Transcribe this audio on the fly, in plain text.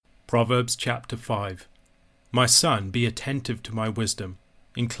Proverbs chapter 5. My son, be attentive to my wisdom,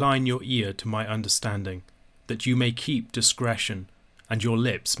 incline your ear to my understanding, that you may keep discretion, and your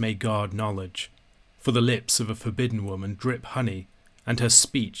lips may guard knowledge. For the lips of a forbidden woman drip honey, and her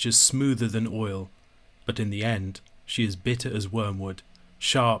speech is smoother than oil, but in the end she is bitter as wormwood,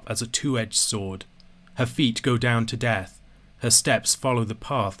 sharp as a two-edged sword. Her feet go down to death, her steps follow the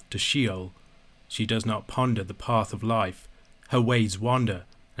path to Sheol. She does not ponder the path of life, her ways wander,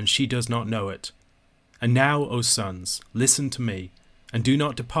 and she does not know it. And now, O sons, listen to me, and do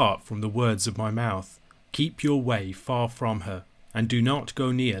not depart from the words of my mouth. Keep your way far from her, and do not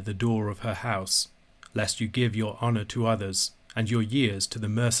go near the door of her house, lest you give your honour to others, and your years to the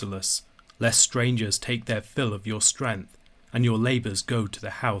merciless, lest strangers take their fill of your strength, and your labours go to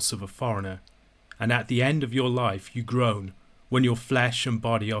the house of a foreigner. And at the end of your life you groan, when your flesh and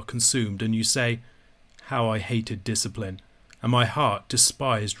body are consumed, and you say, How I hated discipline, and my heart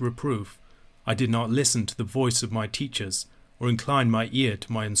despised reproof. I did not listen to the voice of my teachers, or incline my ear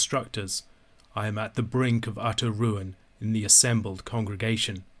to my instructors. I am at the brink of utter ruin in the assembled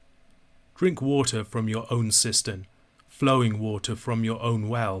congregation. Drink water from your own cistern, flowing water from your own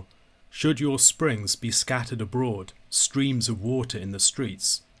well. Should your springs be scattered abroad, streams of water in the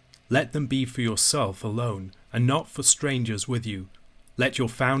streets, let them be for yourself alone, and not for strangers with you. Let your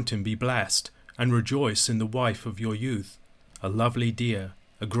fountain be blessed, and rejoice in the wife of your youth, a lovely deer,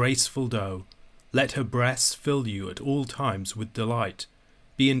 a graceful doe. Let her breasts fill you at all times with delight.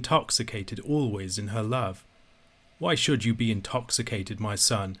 Be intoxicated always in her love. Why should you be intoxicated, my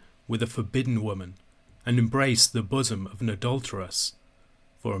son, with a forbidden woman, and embrace the bosom of an adulteress?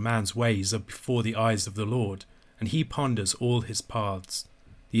 For a man's ways are before the eyes of the Lord, and he ponders all his paths.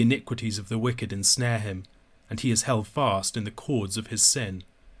 The iniquities of the wicked ensnare him, and he is held fast in the cords of his sin.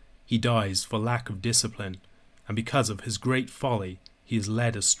 He dies for lack of discipline, and because of his great folly he is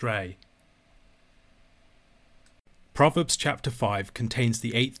led astray. Proverbs chapter 5 contains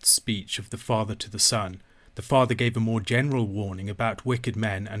the 8th speech of the father to the son. The father gave a more general warning about wicked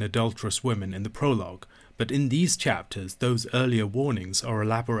men and adulterous women in the prologue, but in these chapters those earlier warnings are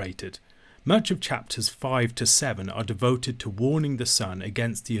elaborated. Much of chapters 5 to 7 are devoted to warning the son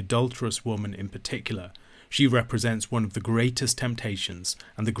against the adulterous woman in particular. She represents one of the greatest temptations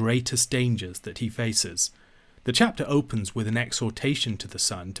and the greatest dangers that he faces. The chapter opens with an exhortation to the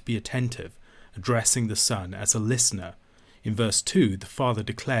son to be attentive, addressing the son as a listener. In verse 2, the father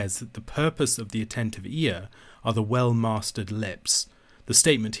declares that the purpose of the attentive ear are the well-mastered lips. The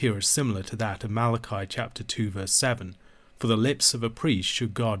statement here is similar to that of Malachi chapter 2 verse 7. For the lips of a priest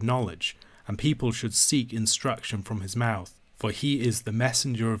should guard knowledge, and people should seek instruction from his mouth, for he is the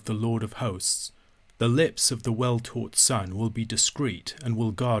messenger of the Lord of hosts. The lips of the well-taught son will be discreet and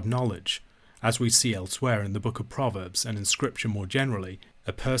will guard knowledge. As we see elsewhere in the book of Proverbs and in Scripture more generally,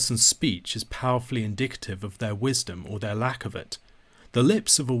 a person's speech is powerfully indicative of their wisdom or their lack of it. The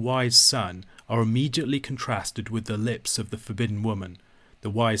lips of a wise son are immediately contrasted with the lips of the forbidden woman. The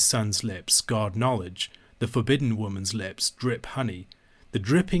wise son's lips guard knowledge, the forbidden woman's lips drip honey. The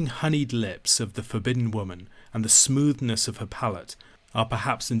dripping honeyed lips of the forbidden woman and the smoothness of her palate are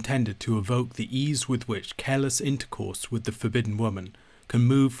perhaps intended to evoke the ease with which careless intercourse with the forbidden woman can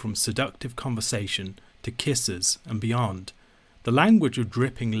move from seductive conversation to kisses and beyond. The language of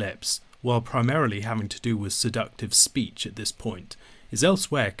dripping lips, while primarily having to do with seductive speech at this point, is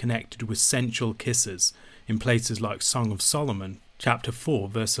elsewhere connected with sensual kisses in places like Song of Solomon, chapter 4,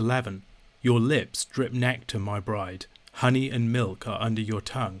 verse 11. Your lips drip nectar, my bride. Honey and milk are under your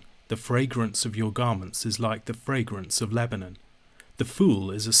tongue. The fragrance of your garments is like the fragrance of Lebanon. The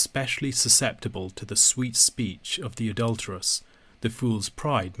fool is especially susceptible to the sweet speech of the adulteress. The fool's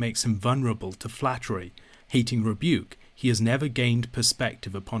pride makes him vulnerable to flattery. Hating rebuke, he has never gained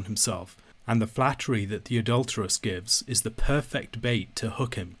perspective upon himself, and the flattery that the adulteress gives is the perfect bait to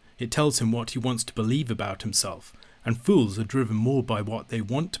hook him. It tells him what he wants to believe about himself, and fools are driven more by what they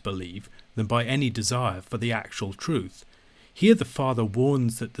want to believe than by any desire for the actual truth. Here the father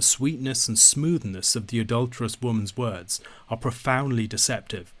warns that the sweetness and smoothness of the adulterous woman's words are profoundly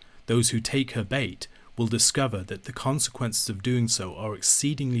deceptive. Those who take her bait will discover that the consequences of doing so are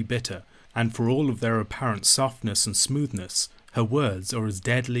exceedingly bitter, and for all of their apparent softness and smoothness, her words are as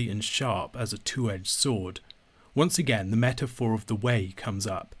deadly and sharp as a two-edged sword. Once again, the metaphor of the way comes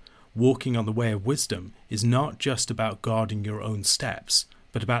up. Walking on the way of wisdom is not just about guarding your own steps,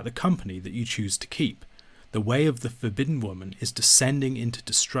 but about the company that you choose to keep. The way of the forbidden woman is descending into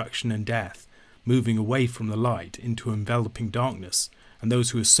destruction and death, moving away from the light into enveloping darkness, and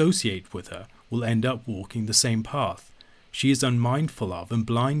those who associate with her will end up walking the same path. She is unmindful of and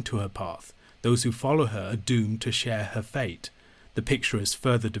blind to her path. Those who follow her are doomed to share her fate. The picture is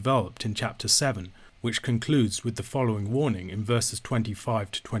further developed in chapter 7, which concludes with the following warning in verses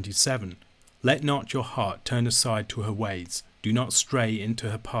 25 to 27. Let not your heart turn aside to her ways, do not stray into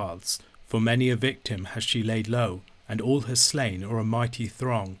her paths, for many a victim has she laid low, and all her slain are a mighty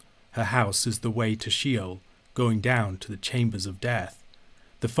throng. Her house is the way to Sheol, going down to the chambers of death.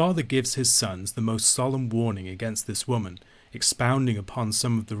 The father gives his sons the most solemn warning against this woman, expounding upon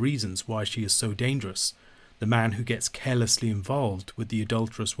some of the reasons why she is so dangerous. The man who gets carelessly involved with the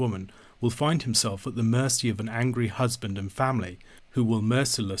adulterous woman will find himself at the mercy of an angry husband and family, who will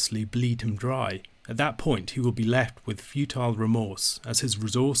mercilessly bleed him dry. At that point he will be left with futile remorse, as his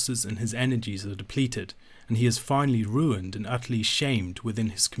resources and his energies are depleted, and he is finally ruined and utterly shamed within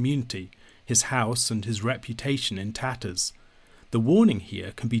his community, his house and his reputation in tatters. The warning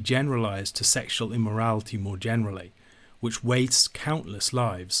here can be generalized to sexual immorality more generally, which wastes countless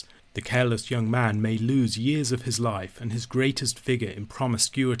lives. The careless young man may lose years of his life and his greatest vigour in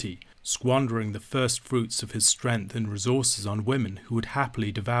promiscuity, squandering the first fruits of his strength and resources on women who would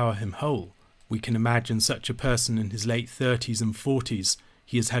happily devour him whole. We can imagine such a person in his late 30s and 40s.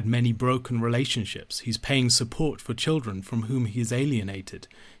 He has had many broken relationships. He's paying support for children from whom he is alienated.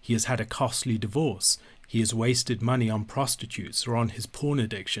 He has had a costly divorce. He has wasted money on prostitutes or on his porn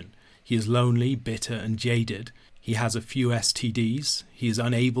addiction. He is lonely, bitter and jaded. He has a few STDs. He is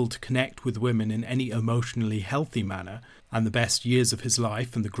unable to connect with women in any emotionally healthy manner, and the best years of his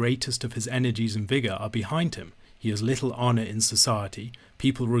life and the greatest of his energies and vigour are behind him. He has little honour in society.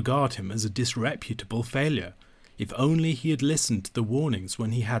 People regard him as a disreputable failure. If only he had listened to the warnings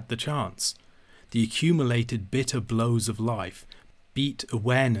when he had the chance. The accumulated bitter blows of life beat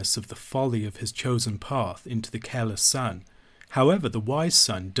awareness of the folly of his chosen path into the careless son. However, the wise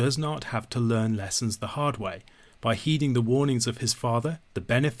son does not have to learn lessons the hard way. By heeding the warnings of his father, the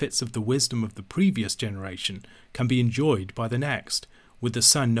benefits of the wisdom of the previous generation can be enjoyed by the next, with the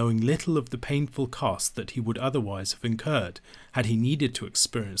son knowing little of the painful cost that he would otherwise have incurred had he needed to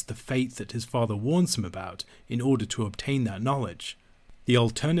experience the fate that his father warns him about in order to obtain that knowledge. The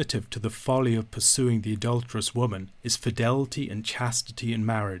alternative to the folly of pursuing the adulterous woman is fidelity and chastity in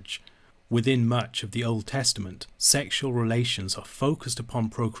marriage. Within much of the Old Testament, sexual relations are focused upon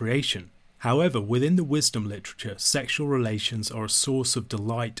procreation. However, within the wisdom literature, sexual relations are a source of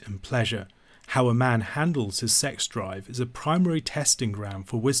delight and pleasure. How a man handles his sex drive is a primary testing ground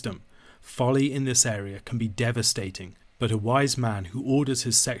for wisdom. Folly in this area can be devastating, but a wise man who orders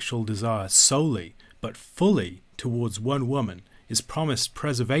his sexual desire solely, but fully, towards one woman is promised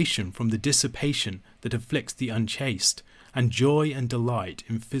preservation from the dissipation that afflicts the unchaste, and joy and delight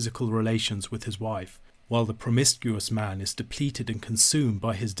in physical relations with his wife. While the promiscuous man is depleted and consumed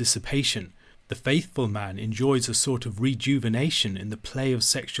by his dissipation, the faithful man enjoys a sort of rejuvenation in the play of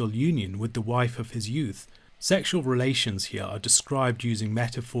sexual union with the wife of his youth. Sexual relations here are described using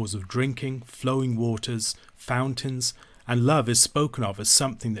metaphors of drinking, flowing waters, fountains, and love is spoken of as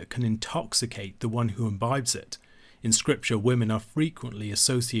something that can intoxicate the one who imbibes it. In Scripture, women are frequently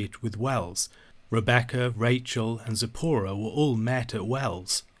associated with wells. Rebecca, Rachel, and Zipporah were all met at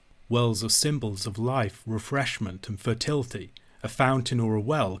wells. Wells are symbols of life, refreshment, and fertility. A fountain or a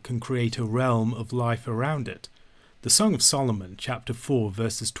well can create a realm of life around it. The Song of Solomon, chapter 4,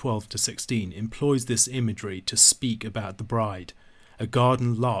 verses 12 to 16, employs this imagery to speak about the bride. A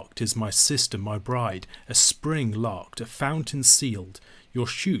garden locked is my sister, my bride, a spring locked, a fountain sealed. Your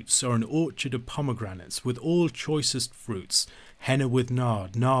shoots are an orchard of pomegranates with all choicest fruits, henna with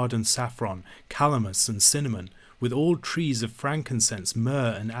nard and saffron, calamus and cinnamon, with all trees of frankincense,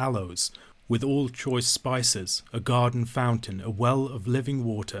 myrrh and aloes, with all choice spices, a garden fountain, a well of living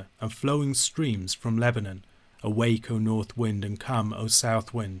water, and flowing streams from Lebanon. Awake, O north wind, and come, O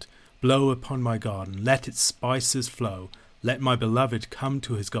south wind. Blow upon my garden, let its spices flow. Let my beloved come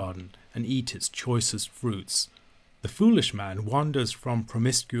to his garden, and eat its choicest fruits. The foolish man wanders from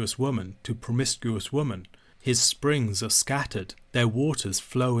promiscuous woman to promiscuous woman. His springs are scattered, their waters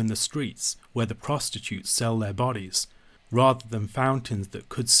flow in the streets, where the prostitutes sell their bodies. Rather than fountains that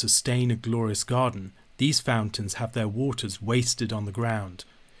could sustain a glorious garden, these fountains have their waters wasted on the ground.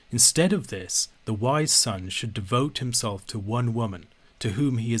 Instead of this, the wise son should devote himself to one woman, to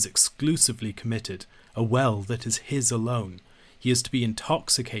whom he is exclusively committed, a well that is his alone. He is to be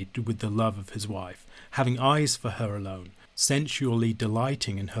intoxicated with the love of his wife, having eyes for her alone, sensually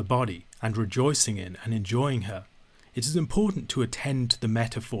delighting in her body, and rejoicing in and enjoying her. It is important to attend to the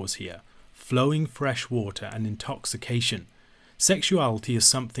metaphors here, flowing fresh water and intoxication. Sexuality is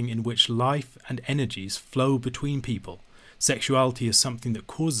something in which life and energies flow between people. Sexuality is something that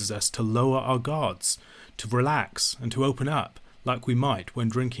causes us to lower our guards, to relax and to open up, like we might when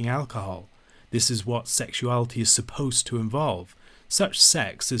drinking alcohol. This is what sexuality is supposed to involve. Such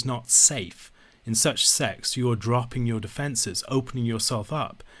sex is not safe. In such sex you are dropping your defences, opening yourself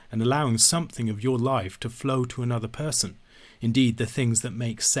up, and allowing something of your life to flow to another person. Indeed, the things that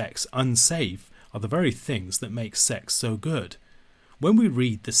make sex unsafe are the very things that make sex so good. When we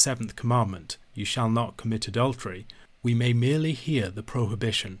read the 7th commandment, "You shall not commit adultery," we may merely hear the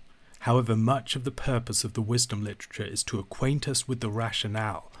prohibition. However, much of the purpose of the wisdom literature is to acquaint us with the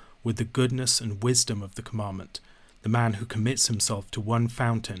rationale, with the goodness and wisdom of the commandment. The man who commits himself to one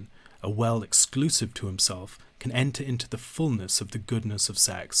fountain, a well exclusive to himself, can enter into the fullness of the goodness of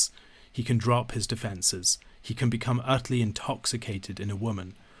sex. He can drop his defences. He can become utterly intoxicated in a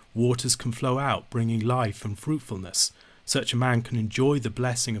woman. Waters can flow out, bringing life and fruitfulness. Such a man can enjoy the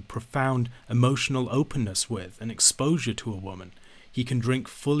blessing of profound emotional openness with and exposure to a woman. He can drink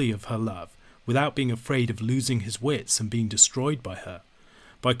fully of her love, without being afraid of losing his wits and being destroyed by her.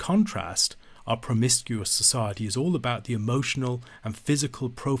 By contrast, our promiscuous society is all about the emotional and physical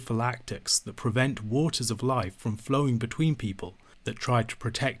prophylactics that prevent waters of life from flowing between people, that try to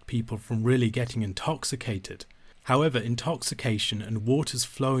protect people from really getting intoxicated. However, intoxication and waters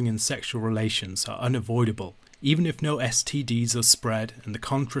flowing in sexual relations are unavoidable. Even if no STDs are spread and the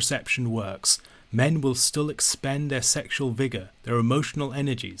contraception works, men will still expend their sexual vigour, their emotional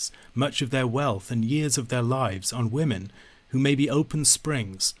energies, much of their wealth and years of their lives on women who may be open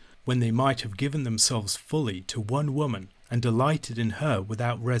springs, when they might have given themselves fully to one woman and delighted in her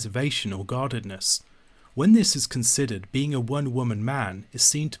without reservation or guardedness. When this is considered, being a one-woman man is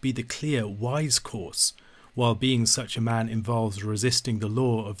seen to be the clear, wise course. While being such a man involves resisting the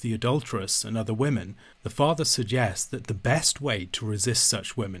law of the adulteress and other women, the Father suggests that the best way to resist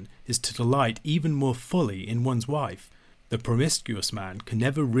such women is to delight even more fully in one's wife. The promiscuous man can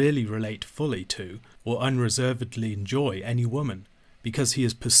never really relate fully to or unreservedly enjoy any woman, because he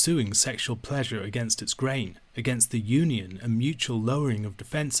is pursuing sexual pleasure against its grain, against the union and mutual lowering of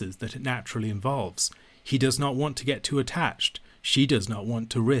defences that it naturally involves. He does not want to get too attached. She does not want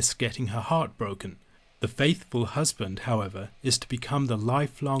to risk getting her heart broken. The faithful husband, however, is to become the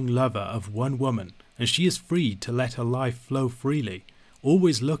lifelong lover of one woman, and she is free to let her life flow freely,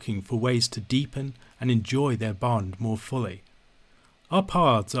 always looking for ways to deepen and enjoy their bond more fully. Our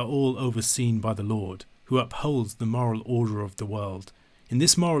paths are all overseen by the Lord, who upholds the moral order of the world. In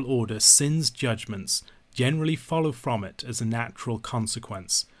this moral order, sin's judgments generally follow from it as a natural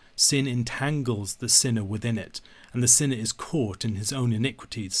consequence. Sin entangles the sinner within it, and the sinner is caught in his own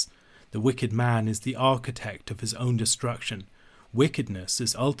iniquities. The wicked man is the architect of his own destruction. Wickedness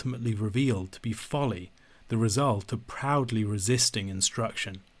is ultimately revealed to be folly, the result of proudly resisting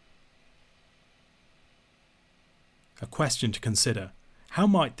instruction. A question to consider. How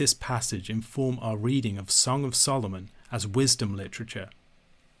might this passage inform our reading of Song of Solomon as wisdom literature?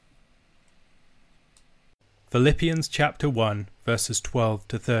 Philippians chapter 1, verses 12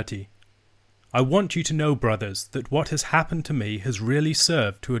 to 30. I want you to know, brothers, that what has happened to me has really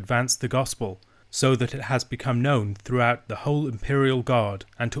served to advance the gospel, so that it has become known throughout the whole imperial guard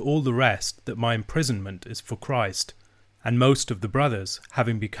and to all the rest that my imprisonment is for Christ. And most of the brothers,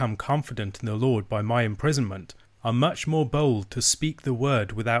 having become confident in the Lord by my imprisonment, are much more bold to speak the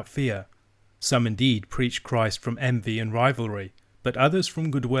word without fear. Some indeed preach Christ from envy and rivalry, but others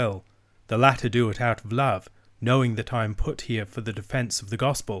from goodwill. The latter do it out of love, knowing that I am put here for the defence of the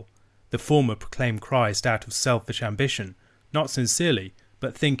gospel. The former proclaim Christ out of selfish ambition, not sincerely,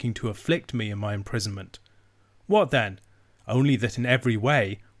 but thinking to afflict me in my imprisonment. What then? Only that in every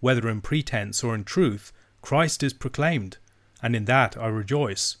way, whether in pretense or in truth, Christ is proclaimed, and in that I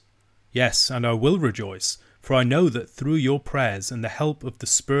rejoice. Yes, and I will rejoice, for I know that through your prayers and the help of the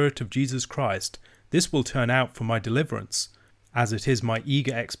Spirit of Jesus Christ, this will turn out for my deliverance, as it is my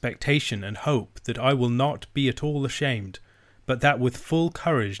eager expectation and hope that I will not be at all ashamed, but that with full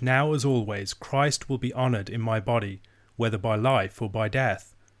courage now as always Christ will be honoured in my body, whether by life or by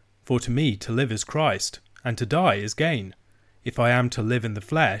death. For to me to live is Christ, and to die is gain. If I am to live in the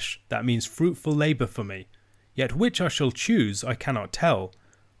flesh, that means fruitful labour for me. Yet which I shall choose I cannot tell.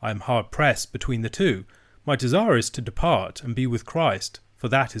 I am hard pressed between the two. My desire is to depart and be with Christ, for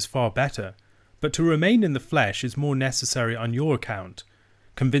that is far better. But to remain in the flesh is more necessary on your account.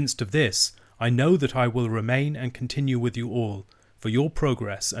 Convinced of this, I know that I will remain and continue with you all, for your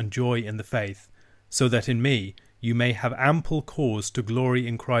progress and joy in the faith, so that in me you may have ample cause to glory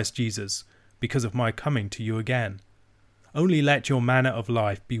in Christ Jesus, because of my coming to you again. Only let your manner of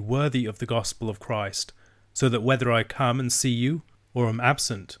life be worthy of the gospel of Christ, so that whether I come and see you, or am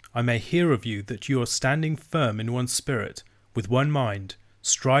absent, I may hear of you that you are standing firm in one spirit, with one mind,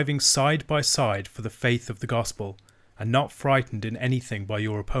 striving side by side for the faith of the gospel, and not frightened in anything by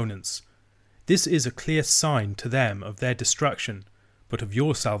your opponents. This is a clear sign to them of their destruction, but of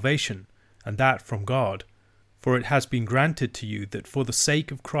your salvation, and that from God. For it has been granted to you that for the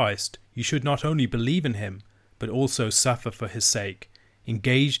sake of Christ you should not only believe in him, but also suffer for his sake,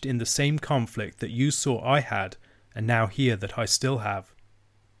 engaged in the same conflict that you saw I had, and now hear that I still have.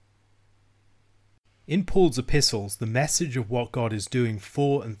 In Paul's epistles, the message of what God is doing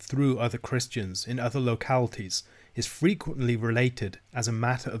for and through other Christians in other localities is frequently related as a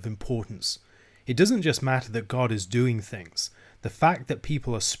matter of importance. It doesn't just matter that God is doing things. The fact that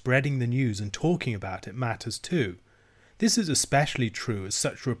people are spreading the news and talking about it matters too. This is especially true as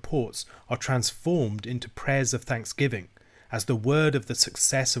such reports are transformed into prayers of thanksgiving, as the word of the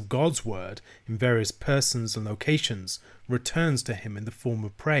success of God's word in various persons and locations returns to him in the form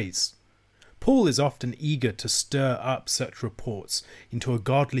of praise. Paul is often eager to stir up such reports into a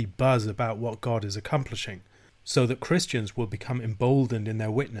godly buzz about what God is accomplishing, so that Christians will become emboldened in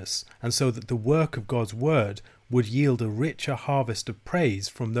their witness, and so that the work of God's word would yield a richer harvest of praise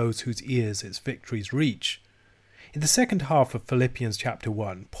from those whose ears its victories reach. In the second half of Philippians chapter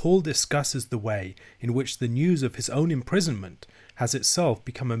 1, Paul discusses the way in which the news of his own imprisonment has itself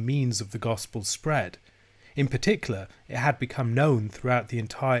become a means of the gospel's spread. In particular, it had become known throughout the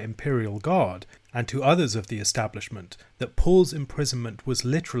entire imperial guard and to others of the establishment that Paul's imprisonment was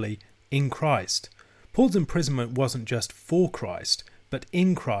literally in Christ. Paul's imprisonment wasn't just for Christ, but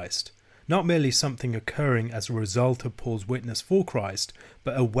in Christ. Not merely something occurring as a result of Paul's witness for Christ,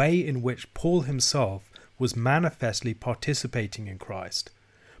 but a way in which Paul himself was manifestly participating in Christ.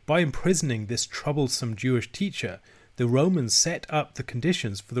 By imprisoning this troublesome Jewish teacher, the Romans set up the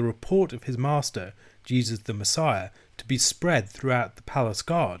conditions for the report of his master, Jesus the Messiah, to be spread throughout the palace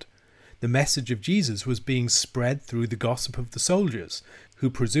guard. The message of Jesus was being spread through the gossip of the soldiers, who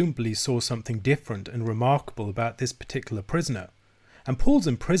presumably saw something different and remarkable about this particular prisoner. And Paul's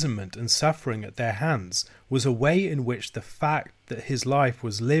imprisonment and suffering at their hands was a way in which the fact that his life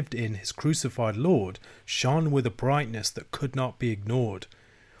was lived in his crucified Lord shone with a brightness that could not be ignored.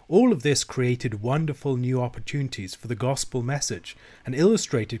 All of this created wonderful new opportunities for the gospel message and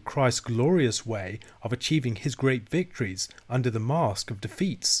illustrated Christ's glorious way of achieving his great victories under the mask of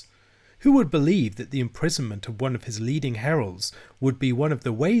defeats. Who would believe that the imprisonment of one of his leading heralds would be one of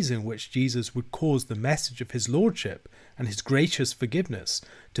the ways in which Jesus would cause the message of his lordship and his gracious forgiveness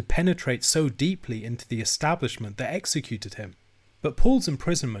to penetrate so deeply into the establishment that executed him? But Paul's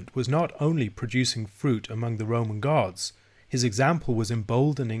imprisonment was not only producing fruit among the Roman guards. His example was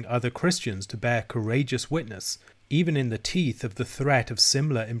emboldening other Christians to bear courageous witness, even in the teeth of the threat of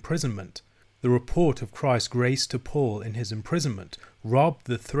similar imprisonment. The report of Christ's grace to Paul in his imprisonment robbed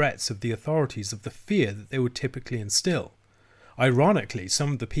the threats of the authorities of the fear that they would typically instill. Ironically,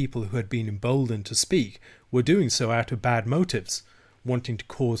 some of the people who had been emboldened to speak were doing so out of bad motives, wanting to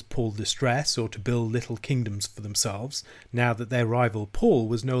cause Paul distress or to build little kingdoms for themselves, now that their rival Paul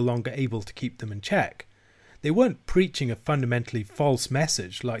was no longer able to keep them in check. They weren't preaching a fundamentally false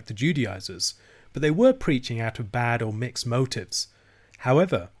message like the Judaizers, but they were preaching out of bad or mixed motives.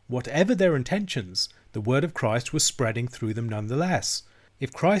 However, whatever their intentions, the word of Christ was spreading through them nonetheless.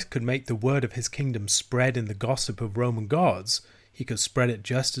 If Christ could make the word of his kingdom spread in the gossip of Roman guards, he could spread it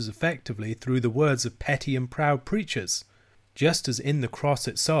just as effectively through the words of petty and proud preachers. Just as in the cross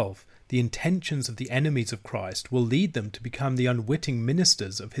itself, the intentions of the enemies of Christ will lead them to become the unwitting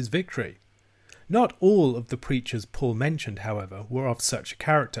ministers of his victory. Not all of the preachers Paul mentioned, however, were of such a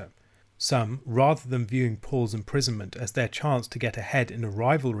character. Some, rather than viewing Paul's imprisonment as their chance to get ahead in a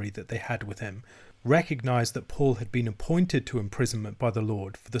rivalry that they had with him, recognized that Paul had been appointed to imprisonment by the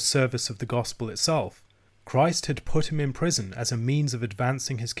Lord for the service of the gospel itself. Christ had put him in prison as a means of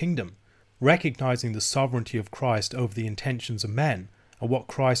advancing his kingdom. Recognizing the sovereignty of Christ over the intentions of men and what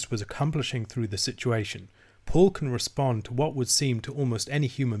Christ was accomplishing through the situation, Paul can respond to what would seem to almost any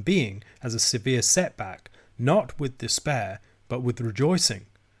human being as a severe setback, not with despair, but with rejoicing.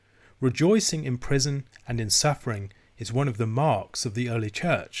 Rejoicing in prison and in suffering is one of the marks of the early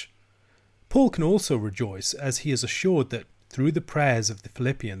church. Paul can also rejoice as he is assured that through the prayers of the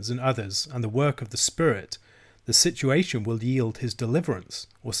Philippians and others and the work of the Spirit, the situation will yield his deliverance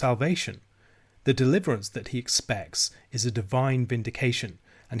or salvation. The deliverance that he expects is a divine vindication,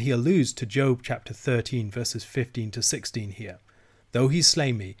 and he alludes to Job chapter 13 verses 15 to 16 here. Though he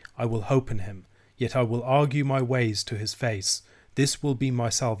slay me, I will hope in him, yet I will argue my ways to his face. This will be my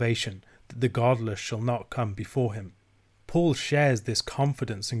salvation, that the godless shall not come before him. Paul shares this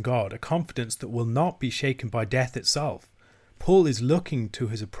confidence in God, a confidence that will not be shaken by death itself. Paul is looking to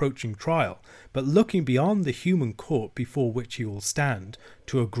his approaching trial, but looking beyond the human court before which he will stand,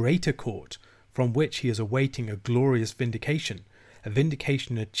 to a greater court, from which he is awaiting a glorious vindication, a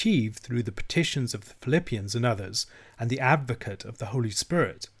vindication achieved through the petitions of the Philippians and others, and the advocate of the Holy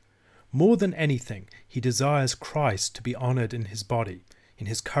Spirit. More than anything, he desires Christ to be honoured in his body, in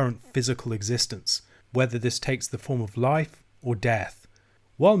his current physical existence, whether this takes the form of life or death.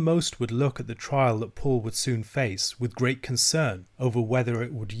 While most would look at the trial that Paul would soon face with great concern over whether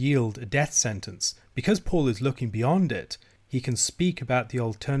it would yield a death sentence, because Paul is looking beyond it, he can speak about the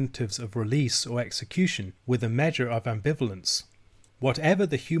alternatives of release or execution with a measure of ambivalence. Whatever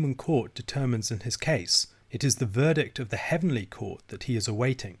the human court determines in his case, it is the verdict of the heavenly court that he is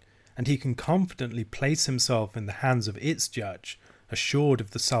awaiting, and he can confidently place himself in the hands of its judge, assured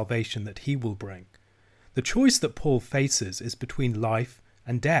of the salvation that he will bring. The choice that Paul faces is between life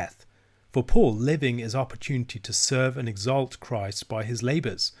and death. For Paul, living is opportunity to serve and exalt Christ by his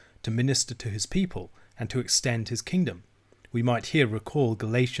labours, to minister to his people, and to extend his kingdom. We might here recall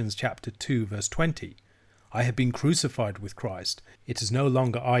Galatians chapter 2 verse 20. I have been crucified with Christ. It is no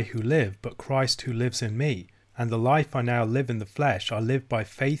longer I who live, but Christ who lives in me. And the life I now live in the flesh, I live by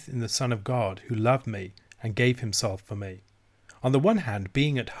faith in the Son of God, who loved me and gave himself for me. On the one hand,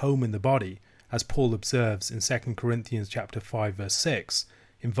 being at home in the body, as Paul observes in 2 Corinthians chapter 5 verse 6,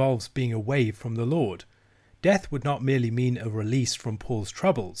 involves being away from the Lord. Death would not merely mean a release from Paul's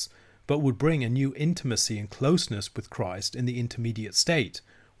troubles, but would bring a new intimacy and closeness with Christ in the intermediate state,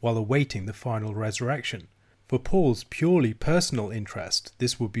 while awaiting the final resurrection. For Paul's purely personal interest,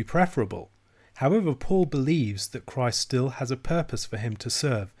 this would be preferable. However, Paul believes that Christ still has a purpose for him to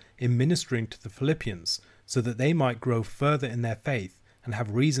serve in ministering to the Philippians, so that they might grow further in their faith and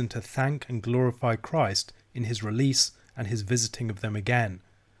have reason to thank and glorify Christ in his release and his visiting of them again.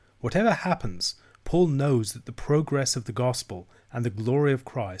 Whatever happens, Paul knows that the progress of the gospel and the glory of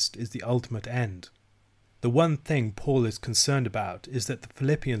Christ is the ultimate end. The one thing Paul is concerned about is that the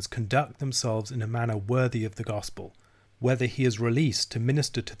Philippians conduct themselves in a manner worthy of the gospel. Whether he is released to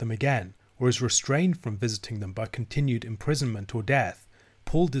minister to them again, or is restrained from visiting them by continued imprisonment or death,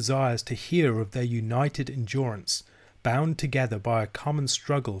 Paul desires to hear of their united endurance, bound together by a common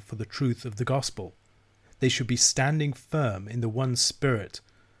struggle for the truth of the gospel. They should be standing firm in the one Spirit,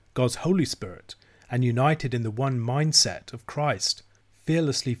 God's Holy Spirit, and united in the one mindset of Christ,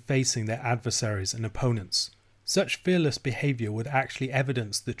 fearlessly facing their adversaries and opponents. Such fearless behavior would actually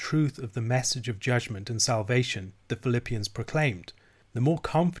evidence the truth of the message of judgment and salvation the Philippians proclaimed. The more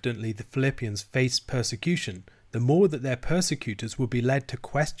confidently the Philippians faced persecution, the more that their persecutors would be led to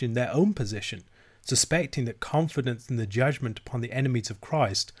question their own position, suspecting that confidence in the judgment upon the enemies of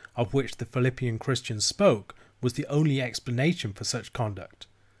Christ, of which the Philippian Christians spoke, was the only explanation for such conduct.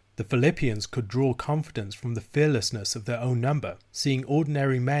 The Philippians could draw confidence from the fearlessness of their own number, seeing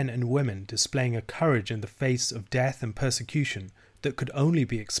ordinary men and women displaying a courage in the face of death and persecution that could only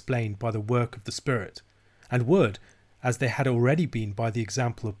be explained by the work of the Spirit, and would, as they had already been by the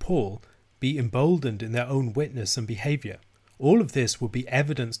example of Paul, be emboldened in their own witness and behaviour. All of this would be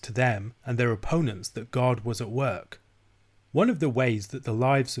evidence to them and their opponents that God was at work. One of the ways that the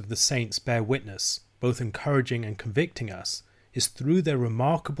lives of the saints bear witness, both encouraging and convicting us, is through their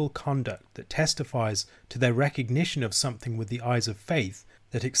remarkable conduct that testifies to their recognition of something with the eyes of faith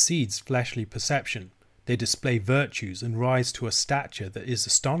that exceeds fleshly perception. They display virtues and rise to a stature that is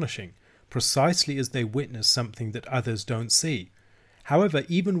astonishing, precisely as they witness something that others don't see. However,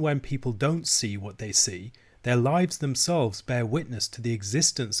 even when people don't see what they see, their lives themselves bear witness to the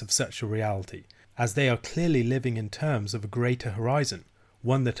existence of such a reality, as they are clearly living in terms of a greater horizon,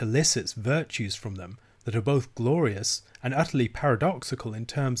 one that elicits virtues from them that are both glorious and utterly paradoxical in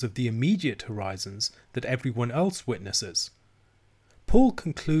terms of the immediate horizons that everyone else witnesses. Paul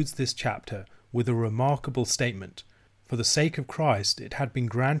concludes this chapter with a remarkable statement. For the sake of Christ, it had been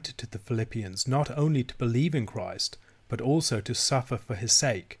granted to the Philippians not only to believe in Christ, but also to suffer for his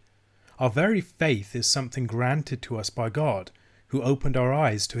sake. Our very faith is something granted to us by God, who opened our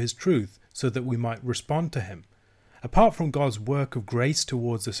eyes to his truth so that we might respond to him. Apart from God's work of grace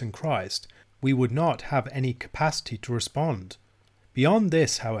towards us in Christ, we would not have any capacity to respond. Beyond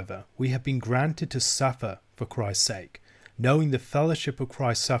this, however, we have been granted to suffer for Christ's sake, knowing the fellowship of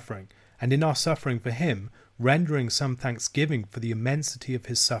Christ's suffering, and in our suffering for him, rendering some thanksgiving for the immensity of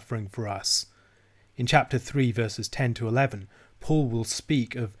his suffering for us. In chapter 3, verses 10 to 11, Paul will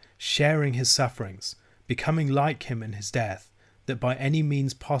speak of sharing his sufferings, becoming like him in his death, that by any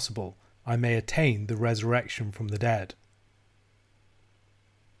means possible I may attain the resurrection from the dead.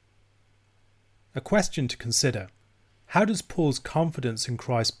 A question to consider. How does Paul's confidence in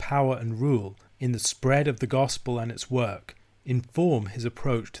Christ's power and rule in the spread of the gospel and its work inform his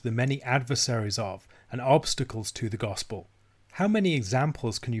approach to the many adversaries of and obstacles to the gospel? How many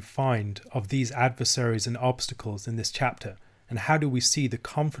examples can you find of these adversaries and obstacles in this chapter, and how do we see the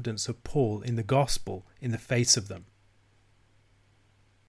confidence of Paul in the gospel in the face of them?